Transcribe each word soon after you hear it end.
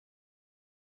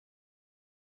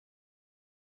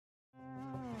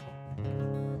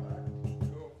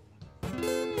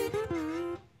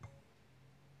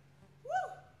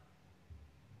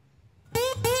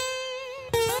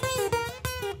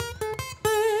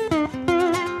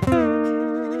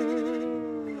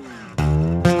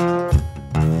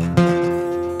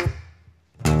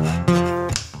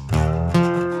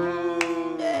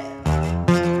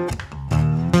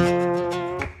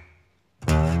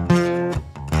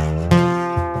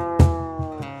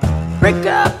Break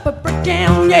up or break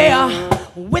down, yeah,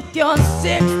 with your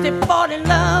 60-40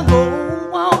 love. Oh,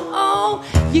 oh, oh,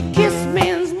 your kiss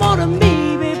means more to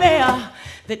me, baby,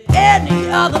 than any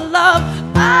other love.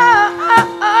 Oh,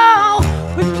 oh, oh,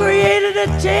 we created a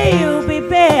tale, baby,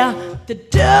 that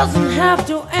doesn't have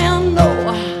to end,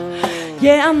 no.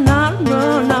 Yeah, not,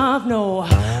 no, not, no.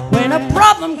 When a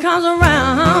problem comes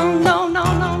around, no, no,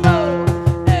 no, no.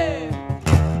 Hey.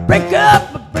 Break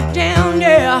up or break down,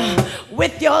 yeah,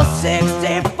 with your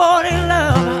 60-40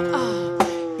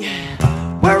 love. Yeah.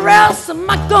 Where else am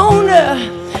I gonna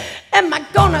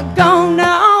go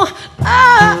now? Oh,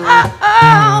 oh,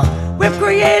 oh. We've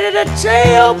created a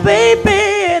tale,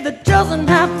 baby, that doesn't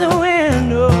have to end,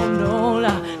 no, no,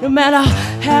 no matter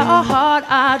how hard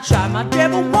I try, my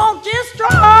devil won't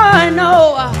destroy,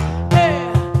 no.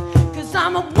 Yeah. Cause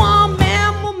I'm a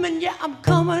one-man woman, yeah, I'm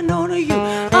coming on to you.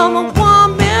 I'm a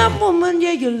one-man woman,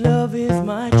 yeah, your love is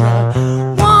my drug.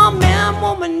 One-man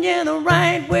woman, yeah, the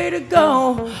right way to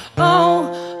go. Oh,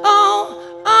 oh,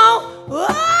 oh, oh.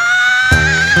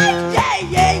 Yeah,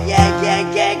 yeah, yeah, yeah,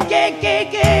 yeah, yeah, yeah,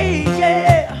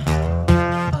 yeah.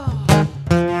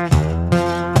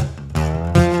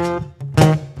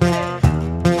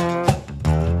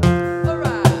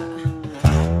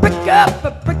 Up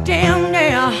or break down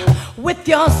now with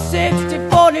your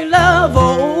 60-40 love.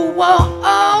 Oh, oh,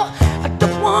 oh, I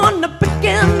don't wanna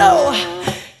begin, no.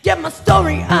 Get my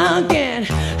story again.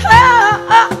 Oh,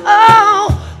 oh,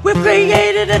 oh, we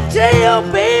created a tale,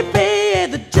 baby,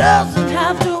 that doesn't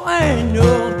have to end,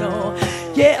 no, no.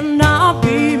 Yeah, and I'll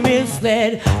be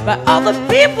misled by other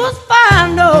people's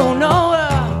fine, no, no.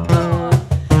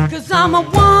 Cause I'm a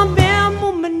one-man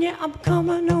woman, yeah, I'm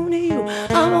coming on to you.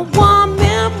 I'm a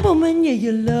one-man woman, yeah,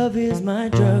 your love is my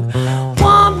drug.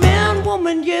 One-man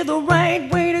woman, yeah, the right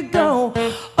way to go.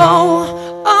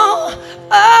 Oh, oh,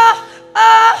 oh,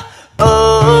 oh, oh,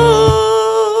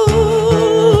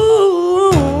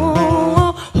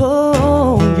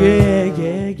 oh, yeah,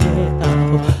 yeah,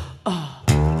 yeah, oh, oh.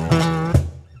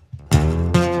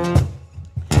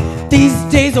 These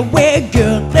days are way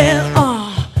good,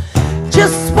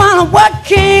 just wonder what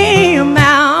came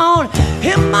out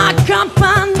in my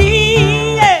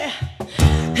company. Yeah.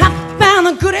 I found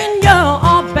the good in your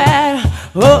bad.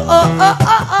 Oh, oh, oh,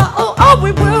 oh, oh, oh, oh,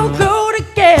 we will go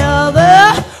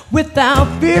together without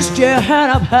fear, your head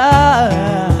up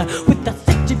high. With the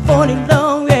 60-40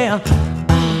 love, yeah.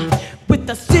 With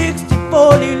the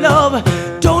 60-40 love,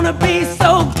 don't be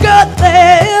so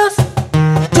gutless.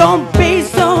 Don't be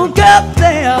so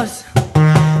gutless.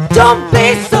 Don't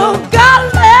be so